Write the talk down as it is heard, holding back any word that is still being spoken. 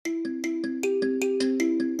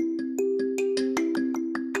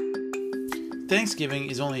Thanksgiving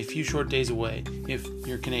is only a few short days away if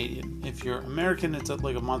you're Canadian. If you're American, it's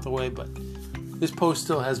like a month away, but this post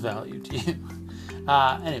still has value to you.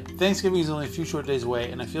 Anyway, Thanksgiving is only a few short days away,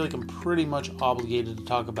 and I feel like I'm pretty much obligated to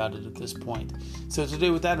talk about it at this point. So today,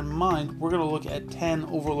 with that in mind, we're going to look at 10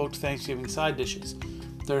 overlooked Thanksgiving side dishes.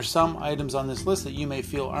 There are some items on this list that you may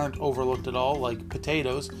feel aren't overlooked at all, like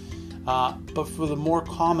potatoes, but for the more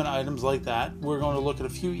common items like that, we're going to look at a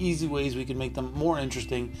few easy ways we can make them more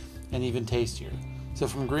interesting and even tastier. So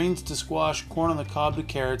from greens to squash, corn on the cob to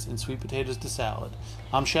carrots, and sweet potatoes to salad.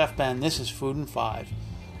 I'm Chef Ben, this is Food in 5,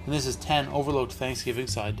 and this is 10 overlooked Thanksgiving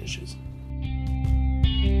side dishes.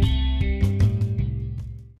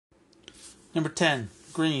 Number 10,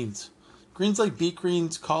 greens. Greens like beet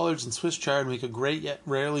greens, collards, and Swiss chard make a great yet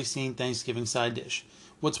rarely seen Thanksgiving side dish.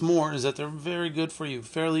 What's more is that they're very good for you,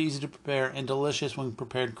 fairly easy to prepare, and delicious when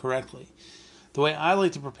prepared correctly. The way I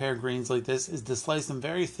like to prepare greens like this is to slice them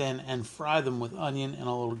very thin and fry them with onion and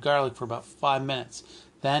a little garlic for about 5 minutes.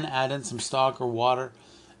 Then add in some stock or water.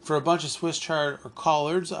 For a bunch of Swiss chard or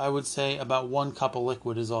collards, I would say about 1 cup of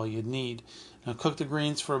liquid is all you'd need. Now cook the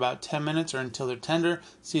greens for about 10 minutes or until they're tender,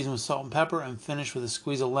 season with salt and pepper, and finish with a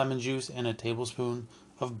squeeze of lemon juice and a tablespoon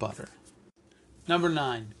of butter. Number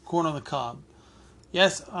 9, corn on the cob.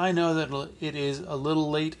 Yes, I know that it is a little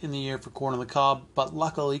late in the year for corn on the cob, but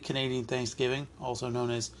luckily Canadian Thanksgiving, also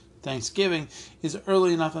known as Thanksgiving, is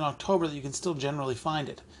early enough in October that you can still generally find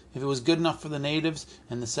it. If it was good enough for the natives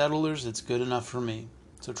and the settlers, it's good enough for me.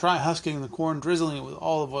 So try husking the corn, drizzling it with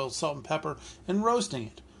olive oil, salt, and pepper, and roasting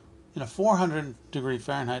it in a 400-degree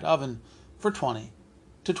Fahrenheit oven for 20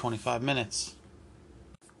 to 25 minutes.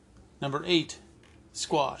 Number 8,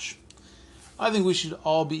 squash. I think we should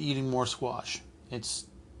all be eating more squash. It's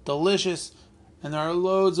delicious, and there are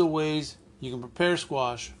loads of ways you can prepare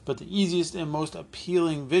squash, but the easiest and most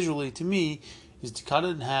appealing visually to me is to cut it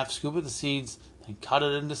in half, scoop out the seeds, then cut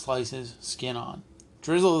it into slices, skin on.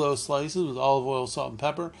 Drizzle those slices with olive oil, salt, and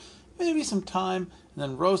pepper, maybe some thyme, and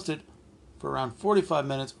then roast it for around 45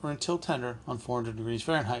 minutes or until tender on 400 degrees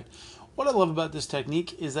Fahrenheit. What I love about this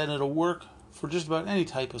technique is that it'll work for just about any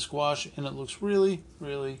type of squash, and it looks really,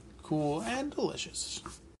 really cool and delicious.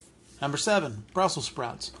 Number 7, Brussels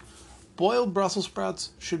sprouts. Boiled Brussels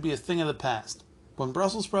sprouts should be a thing of the past. When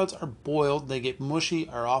Brussels sprouts are boiled, they get mushy,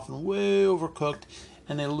 are often way overcooked,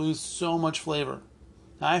 and they lose so much flavor.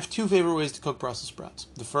 Now, I have 2 favorite ways to cook Brussels sprouts.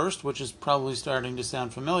 The first, which is probably starting to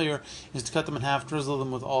sound familiar, is to cut them in half, drizzle them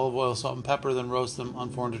with olive oil, salt, and pepper, then roast them on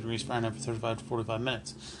 400 degrees Fahrenheit for 35 to 45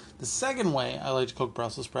 minutes. The second way I like to cook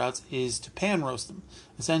Brussels sprouts is to pan roast them.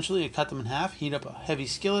 Essentially, I cut them in half, heat up a heavy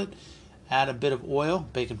skillet, add a bit of oil,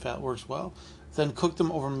 bacon fat works well, then cook them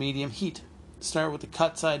over medium heat. Start with the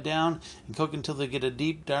cut side down and cook until they get a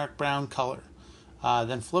deep dark brown color.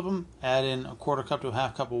 Then flip them, add in a 1/4 cup to a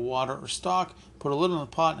 1/2 cup of water or stock, put a lid on the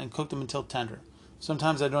pot, and cook them until tender.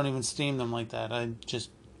 Sometimes I don't even steam them like that. I just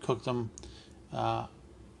cook them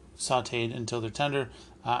sauteed until they're tender.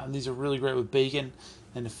 And these are really great with bacon.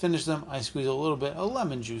 And to finish them, I squeeze a little bit of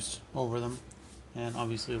lemon juice over them, and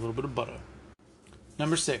obviously a little bit of butter.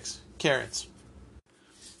 Number 6, carrots.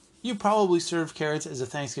 You probably serve carrots as a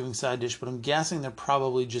Thanksgiving side dish, but I'm guessing they're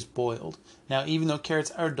probably just boiled. Now, even though carrots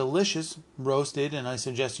are delicious roasted, and I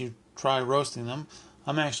suggest you try roasting them,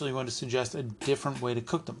 I'm actually going to suggest a different way to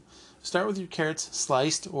cook them. Start with your carrots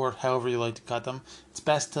sliced, or however you like to cut them. It's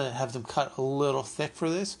best to have them cut a little thick for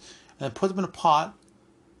this, and then put them in a pot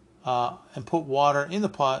and put water in the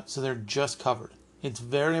pot so they're just covered. It's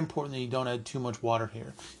very important that you don't add too much water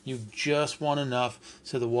here. You just want enough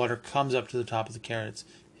so the water comes up to the top of the carrots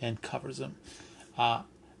and covers them. Now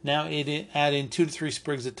add in 2 to 3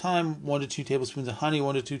 sprigs of thyme, 1 to 2 tablespoons of honey,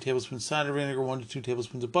 1 to 2 tablespoons of cider vinegar, 1 to 2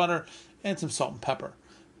 tablespoons of butter, and some salt and pepper.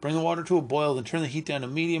 Bring the water to a boil, then turn the heat down to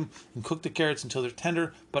medium and cook the carrots until they're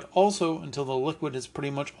tender, but also until the liquid is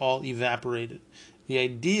pretty much all evaporated.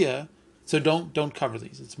 So don't cover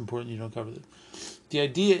these. It's important you don't cover them. The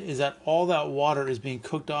idea is that all that water is being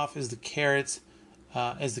cooked off as the carrots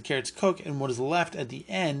cook, and what is left at the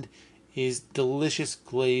end is delicious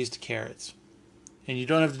glazed carrots. And you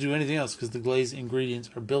don't have to do anything else because the glazed ingredients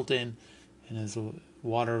are built in, and as the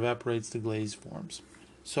water evaporates, the glaze forms.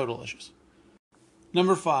 So delicious.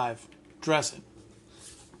 Number 5, dressing.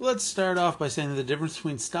 Let's start off by saying that the difference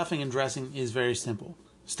between stuffing and dressing is very simple.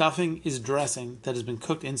 Stuffing is dressing that has been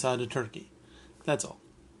cooked inside a turkey. That's all.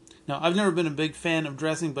 Now, I've never been a big fan of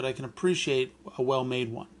dressing, but I can appreciate a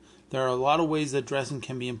well-made one. There are a lot of ways that dressing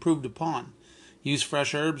can be improved upon. Use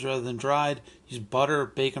fresh herbs rather than dried. Use butter,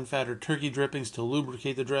 bacon fat, or turkey drippings to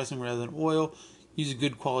lubricate the dressing rather than oil. Use a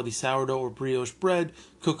good quality sourdough or brioche bread.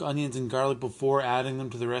 Cook onions and garlic before adding them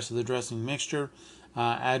to the rest of the dressing mixture.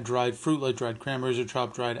 Add dried fruit like dried cranberries or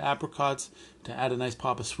chopped dried apricots to add a nice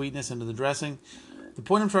pop of sweetness into the dressing. The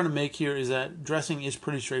point I'm trying to make here is that dressing is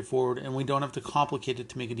pretty straightforward, and we don't have to complicate it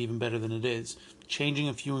to make it even better than it is. Changing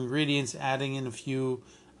a few ingredients, adding in a few,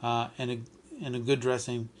 and a good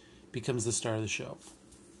dressing becomes the star of the show.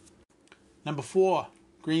 Number 4,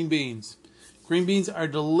 green beans. Green beans are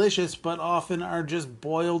delicious, but often are just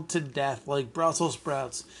boiled to death like Brussels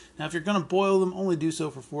sprouts. Now, if you're going to boil them, only do so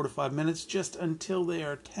for 4 to 5 minutes, just until they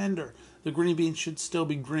are tender. The green beans should still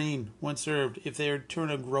be green when served. If they turn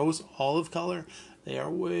a gross olive color, they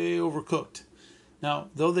are way overcooked. Now,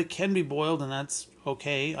 though they can be boiled, and that's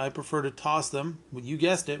okay, I prefer to toss them, you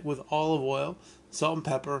guessed it, with olive oil, salt and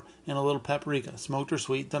pepper, and a little paprika, smoked or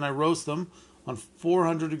sweet. Then I roast them on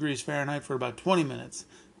 400 degrees Fahrenheit for about 20 minutes.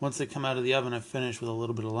 Once they come out of the oven, I finish with a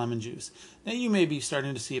little bit of lemon juice. Now, you may be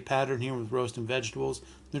starting to see a pattern here with roasting vegetables.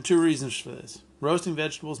 There are 2 reasons for this. Roasting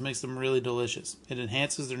vegetables makes them really delicious. It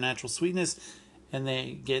enhances their natural sweetness, and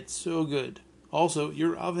they get so good. Also,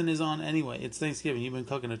 your oven is on anyway. It's Thanksgiving. You've been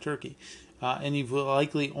cooking a turkey. And you've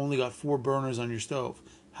likely only got 4 burners on your stove.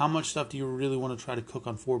 How much stuff do you really want to try to cook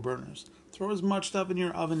on 4 burners? Throw as much stuff in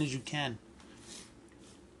your oven as you can.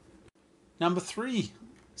 Number 3,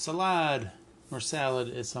 salad, or salad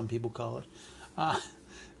as some people call it.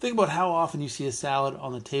 Think about how often you see a salad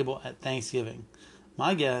on the table at Thanksgiving.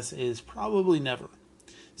 My guess is probably never.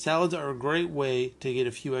 Salads are a great way to get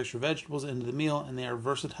a few extra vegetables into the meal, and they are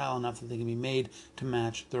versatile enough that they can be made to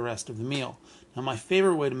match the rest of the meal. Now, my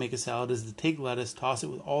favorite way to make a salad is to take lettuce, toss it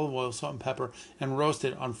with olive oil, salt, and pepper, and roast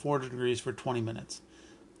it on 400 degrees for 20 minutes.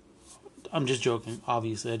 I'm just joking,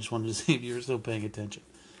 obviously. I just wanted to see if you were still paying attention.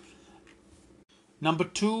 Number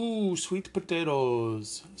 2, sweet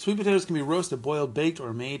potatoes. Sweet potatoes can be roasted, boiled, baked,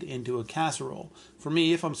 or made into a casserole. For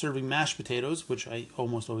me, if I'm serving mashed potatoes, which I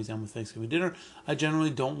almost always am with Thanksgiving dinner, I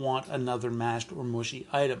generally don't want another mashed or mushy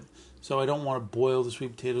item. So I don't want to boil the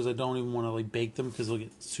sweet potatoes. I don't even want to bake them because they'll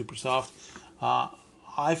get super soft.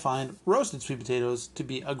 I find roasted sweet potatoes to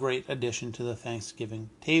be a great addition to the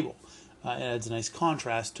Thanksgiving table. It adds a nice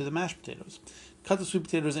contrast to the mashed potatoes. Cut the sweet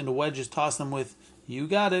potatoes into wedges, toss them with, you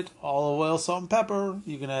got it, olive oil, salt, and pepper.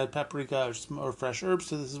 You can add paprika or fresh herbs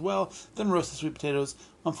to this as well. Then roast the sweet potatoes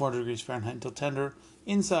on 400 degrees Fahrenheit until tender,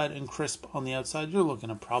 inside and crisp on the outside. You're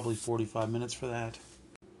looking at probably 45 minutes for that.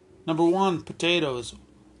 Number 1, potatoes,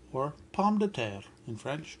 or pomme de terre in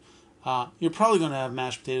French. You're probably going to have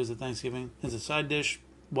mashed potatoes at Thanksgiving as a side dish.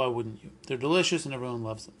 Why wouldn't you? They're delicious and everyone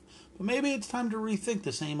loves them. But maybe it's time to rethink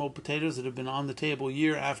the same old potatoes that have been on the table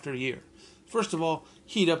year after year. First of all,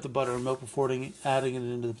 heat up the butter and milk before adding it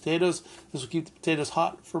into the potatoes. This will keep the potatoes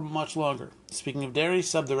hot for much longer. Speaking of dairy,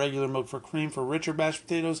 sub the regular milk for cream for richer mashed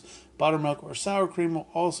potatoes. Buttermilk or sour cream will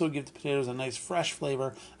also give the potatoes a nice fresh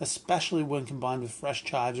flavor, especially when combined with fresh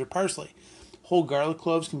chives or parsley. Whole garlic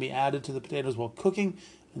cloves can be added to the potatoes while cooking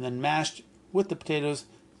and then mashed with the potatoes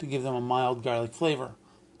to give them a mild garlic flavor.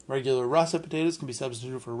 Regular russet potatoes can be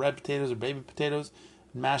substituted for red potatoes or baby potatoes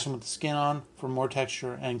and mash them with the skin on for more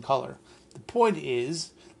texture and color. The point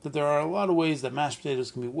is that there are a lot of ways that mashed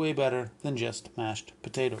potatoes can be way better than just mashed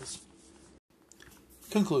potatoes.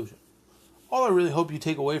 Conclusion. All I really hope you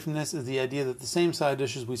take away from this is the idea that the same side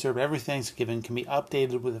dishes we serve every Thanksgiving can be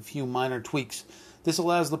updated with a few minor tweaks. This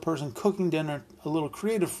allows the person cooking dinner a little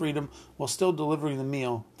creative freedom while still delivering the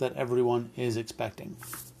meal that everyone is expecting.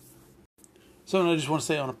 So I just want to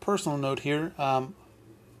say on a personal note here,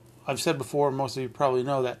 I've said before, most of you probably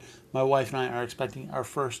know that my wife and I are expecting our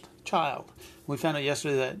first child. We found out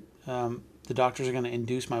yesterday that the doctors are going to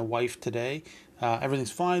induce my wife today.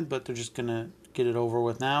 Everything's fine, but they're just going to get it over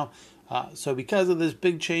with now. So because of this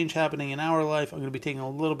big change happening in our life, I'm going to be taking a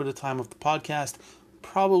little bit of time off the podcast,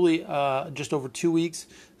 probably just over 2 weeks.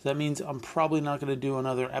 So that means I'm probably not going to do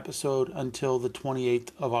another episode until the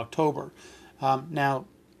 28th of October. Now,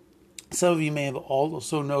 some of you may have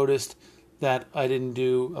also noticed that I didn't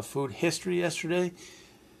do a food history yesterday.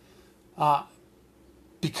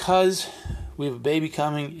 Because we have a baby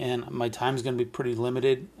coming and my time is going to be pretty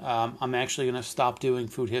limited, I'm actually going to stop doing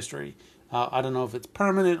food history. I don't know if it's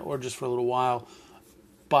permanent or just for a little while,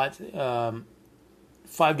 but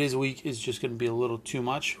 5 days a week is just going to be a little too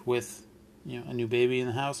much with a new baby in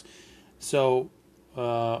the house. So what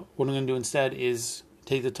I'm going to do instead is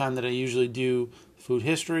take the time that I usually do food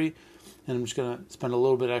history, and I'm just going to spend a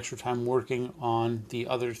little bit extra time working on the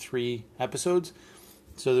other 3 episodes.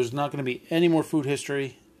 So there's not going to be any more food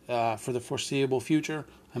history for the foreseeable future.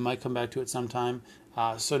 I might come back to it sometime.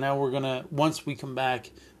 So now we're going to, once we come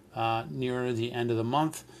back near the end of the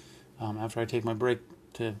month, after I take my break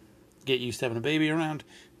to get used to having a baby around,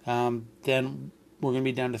 then we're going to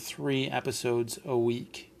be down to 3 episodes a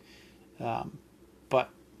week.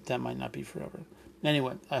 that might not be forever.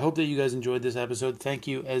 Anyway, I hope that you guys enjoyed this episode. Thank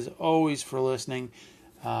you, as always, for listening.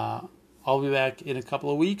 I'll be back in a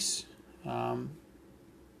couple of weeks. And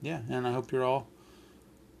I hope you're all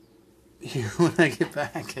here when I get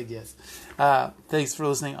back, I guess. Thanks for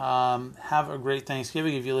listening. Have a great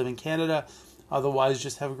Thanksgiving if you live in Canada. Otherwise,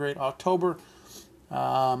 just have a great October.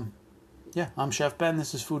 I'm Chef Ben.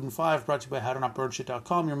 This is Food in 5, brought to you by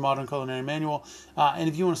howtonotburnshit.com, your modern culinary manual. And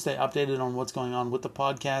if you want to stay updated on what's going on with the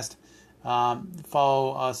podcast,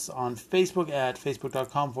 follow us on Facebook at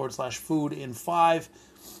facebook.com/foodin5.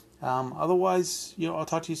 Otherwise, I'll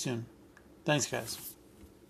talk to you soon. Thanks, guys.